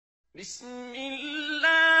بسم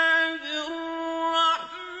الله الرحمن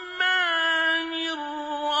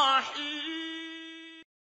الرحيم.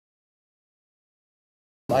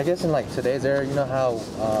 I guess in like today's era, you know how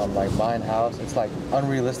like buying a house, it's like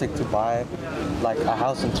unrealistic to buy like a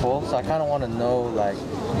house in total. So I kind of want to know like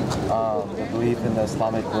the belief in the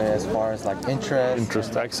Islamic way as far as like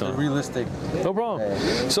interest, excellent, realistic. No problem.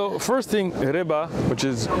 way. So first thing, riba, which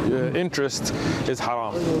is interest, is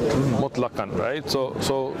haram, mutlaqan, right?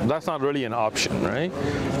 So that's not really an option, right?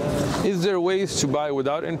 Is there ways to buy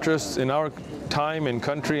without interest in our time and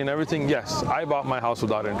country and everything? Yes, I bought my house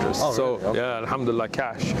without interest. Oh, so really? Okay. yeah, alhamdulillah,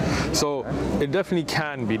 cash. So it definitely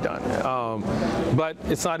can be done, but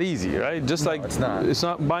it's not easy, right? Just like it's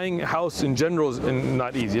not buying a house in general is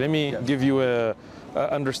not easy. Let me give you a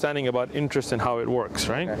understanding about interest and how it works,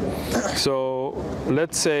 right? Okay. So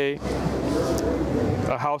let's say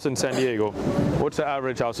a house in San Diego. What's the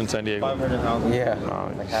average house in San Diego? 500,000. Yeah,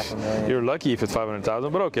 like $500,000. You're lucky if it's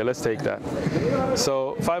 500,000, but okay, let's take that.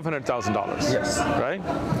 So $500,000. Yes. Right?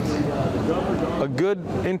 A good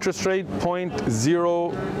interest rate,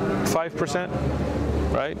 0.05%.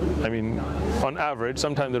 Right? I mean, on average,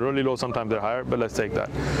 sometimes they're really low, sometimes they're higher, but let's take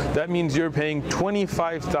that. That means you're paying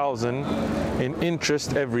 $25,000 in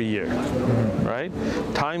interest every year, right?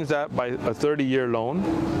 Times that by a 30-year loan.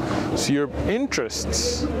 So your interest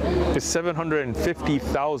is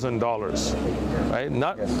 $750,000, right?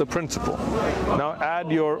 Not the principal. Now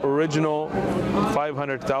add your original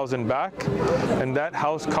 $500,000 back, and that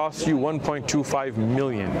house costs you $1.25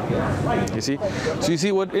 million. You see? So you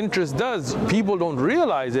see what interest does? People don't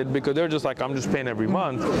realize it because they're just like, I'm just paying every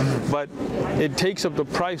month, but it takes up the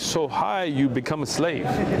price so high you become a slave.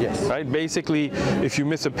 Yes. Right? Basically, if you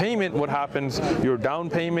miss a payment, what happens? Your down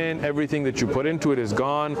payment, everything that you put into it is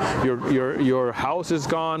gone. Your house is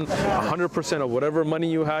gone. 100% of whatever money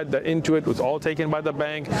you had into it was all taken by the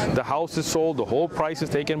bank. The house is sold. The whole price is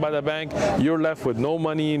taken by the bank. You're left with no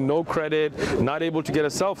money, no credit, not able to get a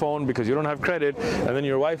cell phone because you don't have credit, and then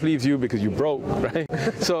your wife leaves you because you broke. Right?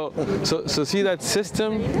 So see that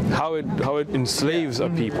system, how it enslaves a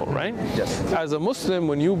people, right? Yes. As a Muslim,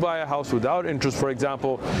 when you buy a house without interest, for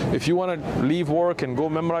example, if you want to leave work and go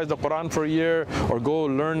memorize the Quran for a year or go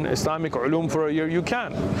learn Islamic ulum for a year, you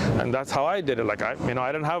can. And that's how I did it. Like I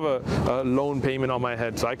didn't have a loan payment on my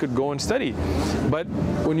head, so I could go and study. But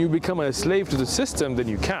when you become a slave to the system, then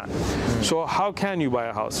you can't. So how can you buy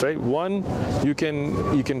a house, right? One, you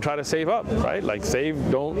can try to save up, right? Like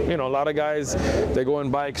save, don't, a lot of guys, they go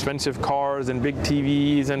and buy expensive cars and big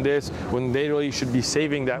TVs and this, when they really should be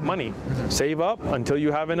saving that money. Save up until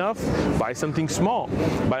you have enough, buy something small,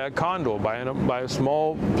 buy a condo, buy a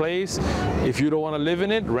small place. If you don't want to live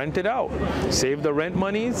in it, rent it out. Save the rent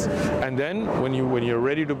monies, and then when you're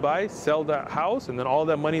ready to buy, sell that house, and then all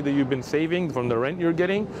that money that you've been saving from the rent you're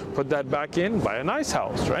getting, put that back in, buy a nice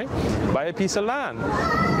house, right? Buy a piece of land.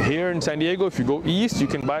 Here in San Diego, if you go east, you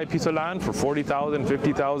can buy a piece of land for $40,000,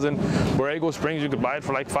 $50,000. Borrego Springs, you could buy it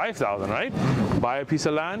for like $5,000, right? Buy a piece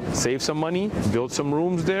of land, save some money, build some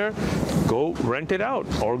rooms there, go rent it out,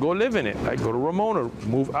 or go live in it, right? Go to Ramona,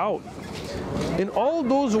 move out. In all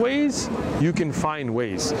those ways, you can find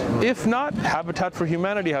ways. If not, Habitat for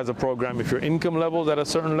Humanity has a program. If your income level is at a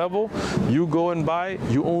certain level, you go and buy,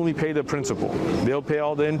 you only pay the principal. They'll pay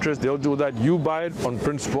all the interest, they'll do that. You buy it on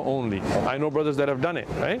principal only. I know brothers that have done it,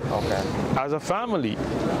 right? Okay. As a family,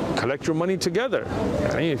 collect your money together.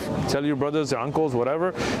 Right? Tell your brothers, your uncles,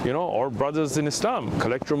 whatever, or brothers in Islam,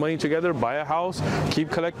 collect your money together, buy a house, keep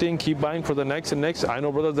collecting, keep buying for the next and next. I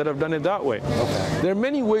know brothers that have done it that way. Okay. There are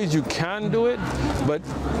many ways you can do it, but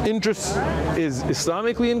interest is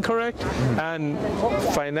Islamically incorrect and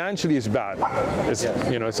financially is bad. It's,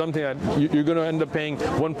 it's something that you're going to end up paying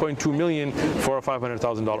 $1.2 million for a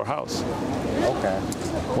 $500,000 house. Okay.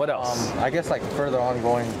 What else? I guess like further on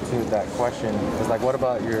going to that question is like, what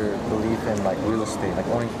about your belief in like real estate, like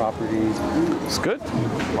owning properties? It's good.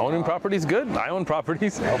 Owning property is good. I own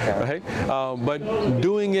properties. Okay. Right? But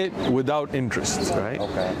doing it without interest, right?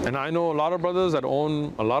 Okay. And I know a lot of brothers that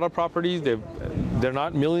own a lot of properties. They're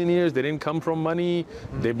not millionaires. They didn't come from money.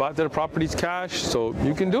 They bought their properties cash. So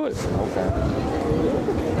you can do it. Okay.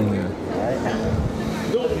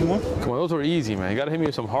 Come on, those were easy, man. You gotta hit me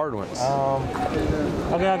with some hard ones.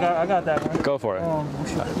 Okay, I got that one. Go for it.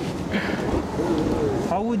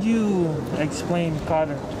 How would you explain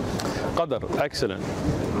qadr? Qadr, excellent.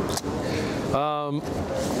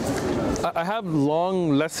 I have long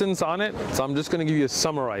lessons on it, so I'm just going to give you a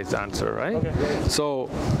summarized answer, right? Okay. So,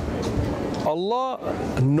 Allah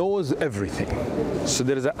knows everything. So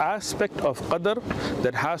there is an aspect of qadr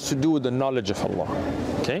that has to do with the knowledge of Allah,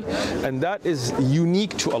 okay? And that is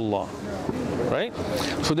unique to Allah. right?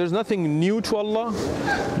 So there's nothing new to Allah,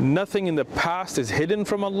 nothing in the past is hidden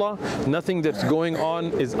from Allah, nothing that's going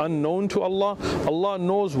on is unknown to Allah. Allah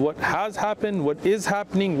knows what has happened, what is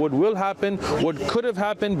happening, what will happen, what could have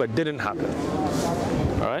happened but didn't happen.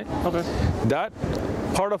 All right? Okay. That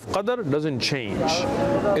part of qadr doesn't change.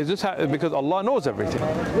 It's just because Allah knows everything,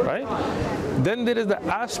 right? Then there is the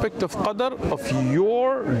aspect of qadr of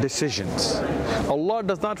your decisions. Allah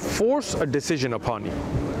does not force a decision upon you.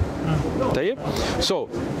 So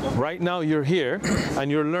right now you're here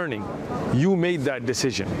and you're learning. You made that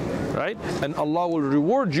decision, right? And Allah will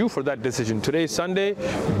reward you for that decision. Today is Sunday.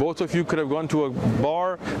 Both of you could have gone to a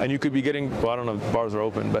bar and you could be getting, well, I don't know if bars are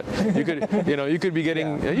open, but you could, you could be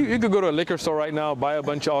getting, you could go to a liquor store right now, buy a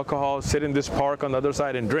bunch of alcohol, sit in this park on the other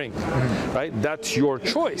side and drink, right? That's your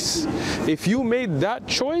choice. If you made that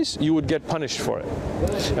choice, you would get punished for it.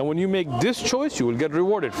 And when you make this choice, you will get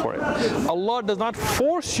rewarded for it. Allah does not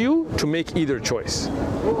force you to make either choice.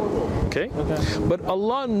 Okay? But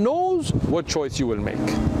Allah knows what choice you will make.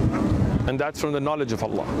 And that's from the knowledge of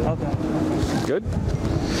Allah. Okay. Good?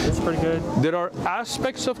 That's pretty good. There are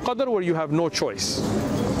aspects of qadr where you have no choice.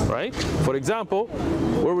 Right? For example,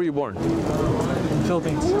 where were you born? In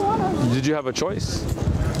Philippines. Did you have a choice?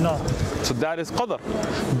 No. So that is qadr.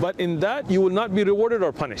 But in that, you will not be rewarded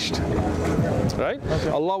or punished. Right? Okay.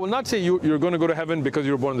 Allah will not say you're going to go to heaven because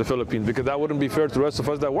you were born in the Philippines, because that wouldn't be fair to the rest of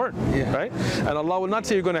us that weren't. Right? And Allah will not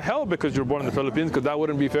say you're going to hell because you're born in the Philippines, because that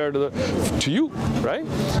wouldn't be fair to you. Right?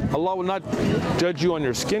 Allah will not judge you on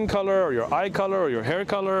your skin color or your eye color or your hair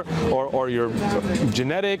color or your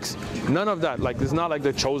genetics. None of that. Like, it's not like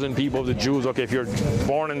the chosen people of the Jews. Okay, if you're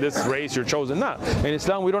born in this race, you're chosen. Not. In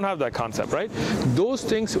Islam, we don't have that concept. Right? Those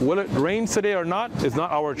things, will it rain today or not, is not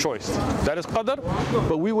our choice. That is qadr,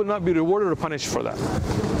 but we will not be rewarded or punished for that.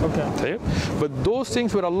 Okay. But those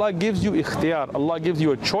things where Allah gives you ikhtiyar, Allah gives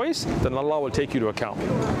you a choice, then Allah will take you to account.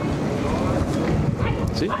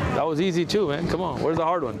 See? That was easy too, man. Come on. Where's the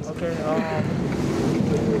hard ones? Okay.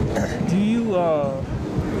 Do you,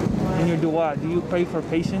 in your dua, do you pray for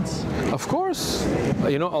patience? Of course.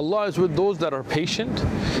 Allah is with those that are patient,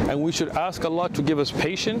 and we should ask Allah to give us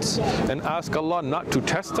patience and ask Allah not to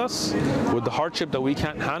test us with the hardship that we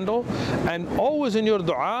can't handle. And always in your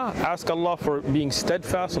dua, ask Allah for being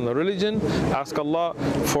steadfast on the religion, ask Allah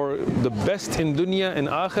for the best in dunya and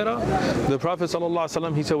akhirah. The Prophet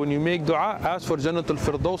ﷺ, he said, when you make dua, ask for Jannatul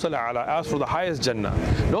Firdaus al-A'la, ask for the highest Jannah.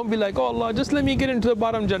 Don't be like, oh Allah, just let me get into the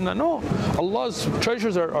bottom Jannah. No, Allah's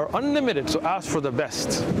treasures are unlimited, so ask for the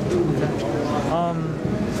best.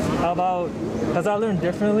 Because I learned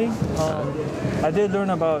differently. I did learn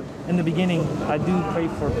about, in the beginning, I do pray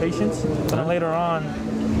for patience, but then later on,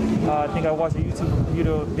 I think I watched a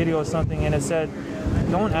YouTube video or something, and it said,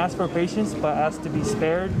 don't ask for patience, but ask to be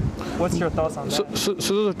spared. What's your thoughts on that? So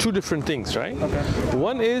those are two different things, right? Okay.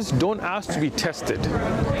 One is, don't ask to be tested.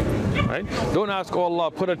 Right? Don't ask, oh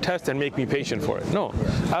Allah, put a test and make me patient for it. No.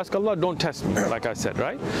 Ask Allah, don't test me, like I said,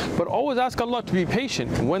 right? But always ask Allah to be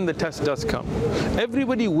patient when the test does come.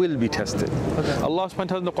 Everybody will be tested. Okay. Allah subhanahu wa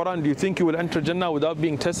ta'ala in the Quran, do you think you will enter Jannah without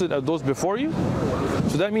being tested as those before you?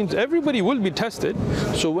 So that means everybody will be tested.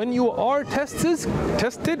 So when you are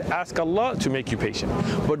tested, ask Allah to make you patient.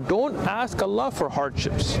 But don't ask Allah for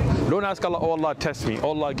hardships. Don't ask Allah, oh Allah, test me. Oh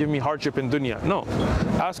Allah, give me hardship in dunya. No.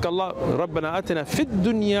 Ask Allah, Rabbana atina fid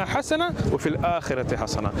dunya hasana wa fil akhirati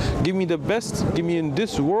hasana. Give me the best, give me in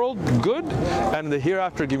this world good, and in the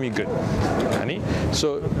hereafter give me good.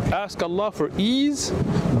 So ask Allah for ease,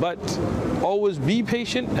 but always be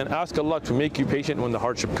patient and ask Allah to make you patient when the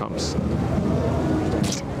hardship comes.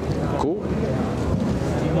 Cool.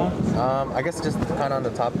 I guess just kind of on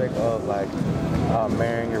the topic of like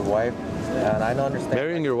marrying your wife, and I don't understand.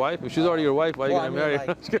 Marrying your wife? If she's already your wife, why are you gonna marry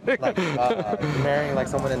her? Marrying like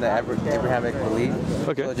someone in the Abrahamic belief.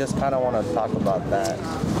 Okay. So just kind of want to talk about that.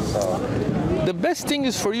 So the best thing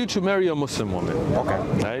is for you to marry a Muslim woman. Okay.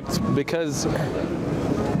 Right? Because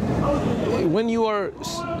when you are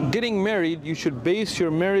getting married, you should base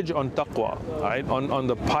your marriage on taqwa, right? On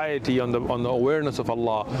the piety, on the awareness of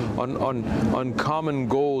Allah, on common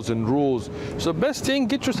goals and rules. So the best thing,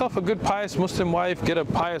 get yourself a good pious Muslim wife, get a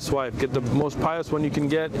pious wife, get the most pious one you can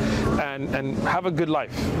get, and have a good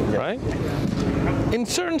life, right? In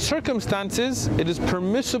certain circumstances, it is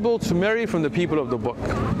permissible to marry from the people of the book,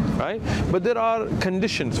 right? But there are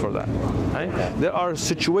conditions for that, right? There are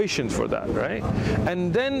situations for that, right?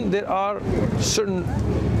 And then there are certain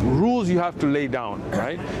rules you have to lay down,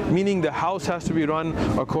 right? Meaning the house has to be run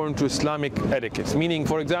according to Islamic etiquettes. Meaning,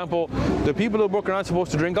 for example, the people of the book are not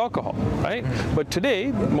supposed to drink alcohol, right? But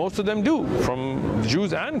today, most of them do, from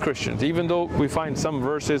Jews and Christians, even though we find some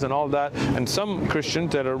verses and all that, and some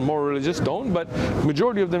Christians that are more religious don't, but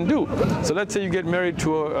majority of them do. So let's say you get married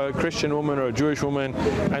to a Christian woman or a Jewish woman,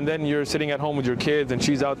 and then you're sitting at home with your kids, and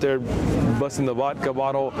she's out there busting the vodka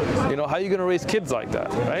bottle. You know, how are you going to raise kids like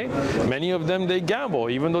that, right? Many of them, they gamble,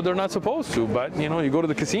 even though they're not supposed to. But, you know, you go to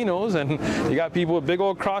the casinos, and you got people with big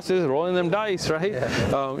old crosses rolling them dice, right?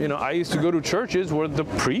 Yeah. You know, I used to go to churches where the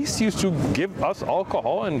priest used to give us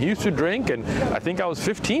alcohol, and he used to drink, and I think I was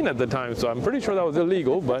 15 at the time, so I'm pretty sure that was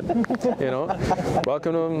illegal, but, you know,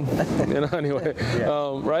 welcome to them, you know, anyway,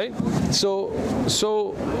 right? So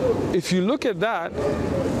if you look at that,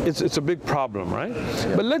 it's a big problem, right?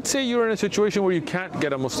 Yeah. But let's say you're in a situation where you can't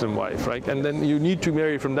get a Muslim wife, right? And then you need to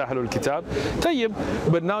marry from the Ahlul Kitab. Tayyib,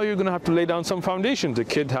 but now you're going to have to lay down some foundations. The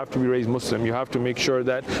kid have to be raised Muslim. You have to make sure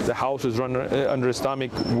that the house is run under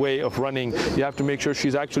Islamic way of running. You have to make sure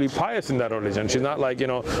she's actually pious in that religion. She's not like, you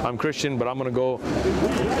know, I'm Christian, but I'm going to go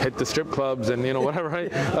hit the strip clubs and, you know, whatever,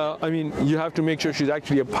 right? I mean, you have to make sure she's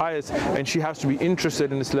actually a pious, and she has to be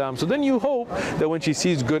interested in Islam. So then you hope that when she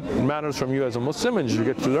sees good manners from you as a Muslim and she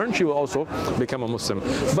gets to learn, she will also become a Muslim.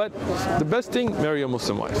 But the best thing, marry a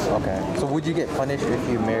Muslim wife. Okay. So would you get punished if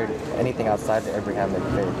you married anything outside the Abrahamic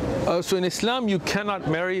faith? So in Islam, you cannot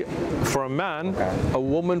marry, for a man, a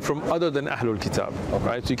woman from other than Ahlul Kitab,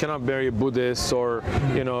 right? So you cannot marry a Buddhist or,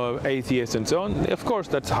 you know, atheist and so on. Of course,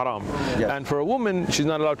 that's haram. Yes. And for a woman, she's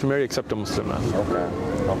not allowed to marry except a Muslim man.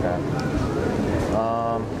 Okay.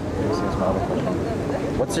 Let me see, my other question.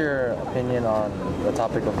 What's your opinion on the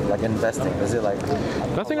topic of like investing? Is it like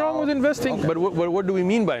nothing wrong with investing? Okay. But what do we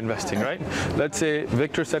mean by investing, right? Let's say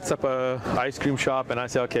Victor sets up a ice cream shop, and I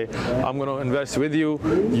say, okay, I'm going to invest with you.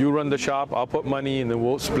 You run the shop. I'll put money, and then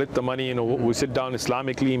we'll split the money. You know, we'll sit down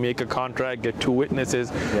Islamically, make a contract, get 2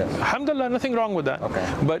 witnesses. Yes. Alhamdulillah, nothing wrong with that. Okay.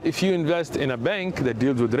 But if you invest in a bank that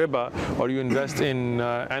deals with riba, or you invest in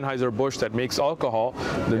Anheuser-Busch that makes alcohol,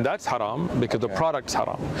 then that's haram because the product's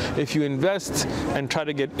haram. If you invest and try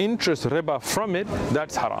to get interest riba from it,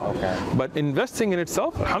 that's haram. Okay. But investing in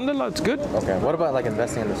itself, alhamdulillah, it's good. Okay. What about like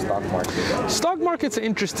investing in the stock market? Stock market's an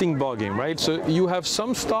interesting ballgame, right? So you have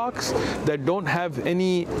some stocks that don't have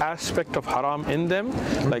any aspect of haram in them.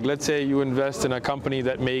 Like let's say you invest in a company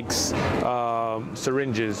that makes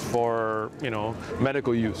syringes for, you know,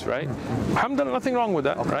 medical use, right? Alhamdulillah, nothing wrong with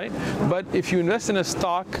that, right? But if you invest in a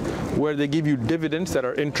stock where they give you dividends that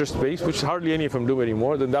are interest-based, which hardly any of them do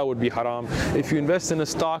anymore, then that would be haram. If you invest in a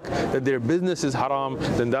stock that their business is haram,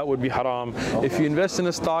 then that would be haram. If you invest in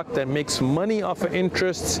a stock that makes money off of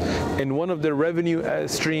interests in one of their revenue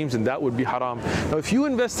streams, then that would be haram. Now, if you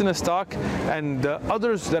invest in a stock and the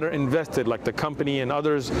others that are invested, like the company and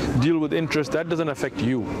others, deal with interest, that doesn't affect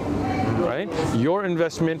you, right? Your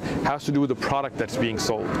investment has to do with the product that's being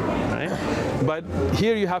sold, right? But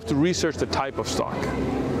here you have to research the type of stock.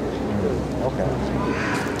 Okay.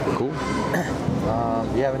 Cool.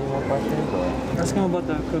 Do you have any more questions? Or? Ask him about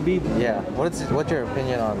the Khabib. Yeah. What's your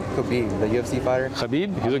opinion on Khabib, the UFC fighter?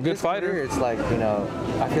 Khabib, he's a good fighter. Career, it's like, you know,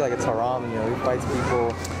 I feel like it's haram. You know, he fights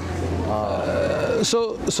people.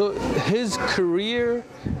 So his career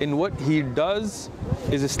in what he does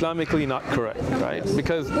is Islamically not correct, right?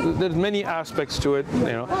 Because there's many aspects to it,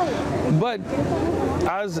 you know. But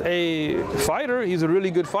as a fighter, he's a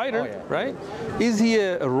really good fighter, right? Is he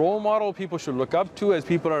a role model people should look up to as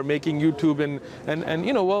people are making YouTube and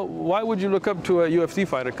you know, well, why would you look up to a UFC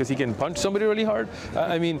fighter? Because he can punch somebody really hard?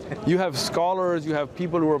 I mean, you have scholars, you have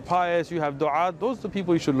people who are pious, you have du'at, those are the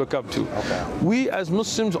people you should look up to. Okay. We as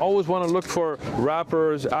Muslims always want to look for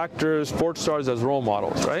rappers, actors, sports stars as role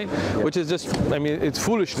models, right? Which is just, I mean, it's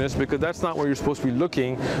foolishness because that's not where you're supposed to be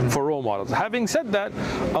looking for role models. Having said that,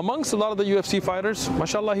 amongst a lot of the UFC fighters,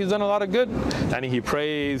 mashallah, he's done a lot of good. And he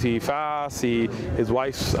prays, he fasts, his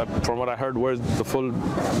wife, from what I heard, wears the full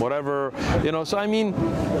whatever, you know. So I mean,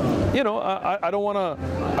 you know, I don't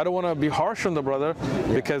want to be harsh on the brother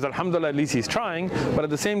because alhamdulillah, at least he's trying. But at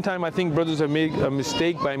the same time, I think brothers have made a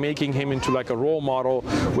mistake by making him into like a role model,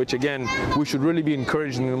 which again, we should really be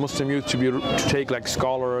encouraging the Muslim youth to take like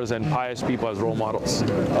scholars and pious people as role models.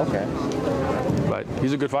 Okay. But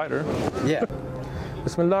he's a good fighter. Yeah.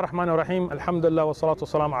 Bismillah ar-Rahman ar-Rahim. Alhamdulillah wa salatu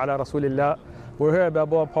salam ala Rasulillah. We're here at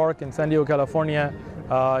Balboa Park in San Diego, California,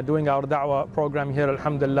 doing our Dawah program here,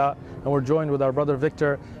 alhamdulillah. And we're joined with our brother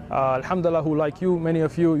Victor, alhamdulillah, who like you, many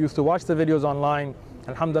of you used to watch the videos online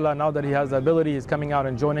Alhamdulillah, now that he has the ability, he's coming out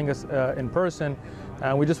and joining us in person.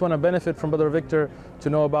 And we just want to benefit from Brother Victor to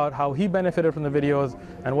know about how he benefited from the videos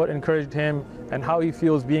and what encouraged him and how he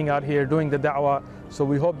feels being out here doing the da'wah. So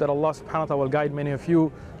we hope that Allah subhanahu wa ta'ala will guide many of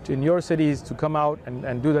you in your cities to come out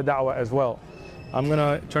and do the da'wah as well. I'm going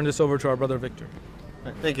to turn this over to our Brother Victor.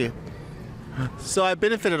 Thank you. So I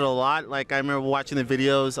benefited a lot. Like I remember watching the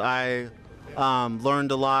videos, I learned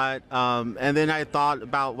a lot. And then I thought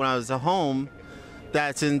about when I was at home,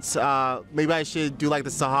 that since maybe I should do like the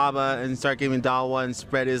Sahaba and start giving dawah and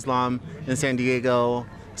spread Islam in San Diego.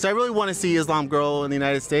 So I really want to see Islam grow in the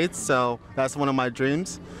United States. So that's one of my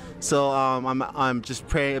dreams. So I'm just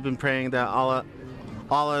praying. I've been praying that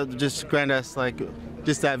Allah just grant us like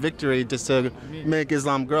just that victory, just to make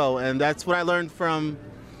Islam grow. And that's what I learned from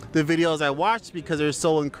the videos I watched, because they're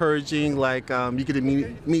so encouraging. Like you get to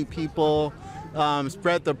meet people,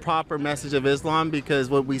 spread the proper message of Islam, because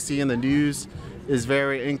what we see in the news is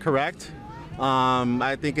very incorrect.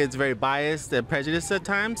 I think it's very biased and prejudiced at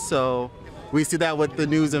times. So we see that with the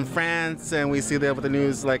news in France, and we see that with the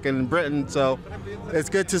news like in Britain. So it's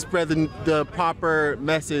good to spread the proper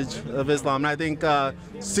message of Islam. And I think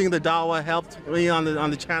seeing the dawah helped me on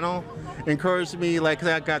the channel, encouraged me. Like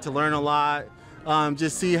I got to learn a lot.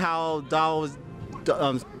 Just see how dawah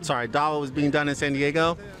was being done in San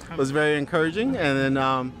Diego was very encouraging. And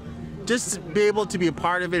then just be able to be a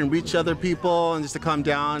part of it and reach other people, and just to come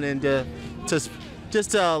down and to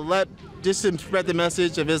spread the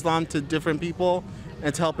message of Islam to different people,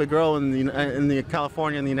 and to help it grow in the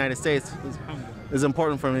California and the United States is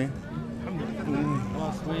important for me.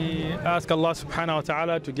 We ask Allah subhanahu wa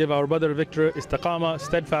ta'ala to give our Brother Victor istiqamah,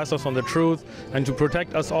 steadfastness on the truth, and to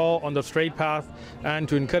protect us all on the straight path, and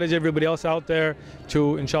to encourage everybody else out there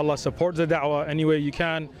to inshallah support the da'wah any way you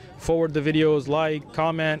can. Forward the videos, like,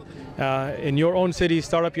 comment. In your own city,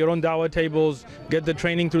 start up your own da'wah tables, get the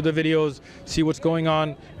training through the videos, see what's going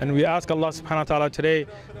on. And we ask Allah subhanahu wa ta'ala today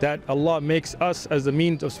that Allah makes us as the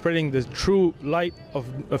means of spreading the true light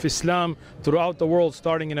of Islam throughout the world,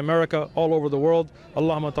 starting in America, all over the world.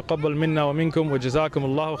 Allahumma taqabbal minna wa minkum wa jazakum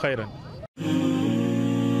Allahu khairan.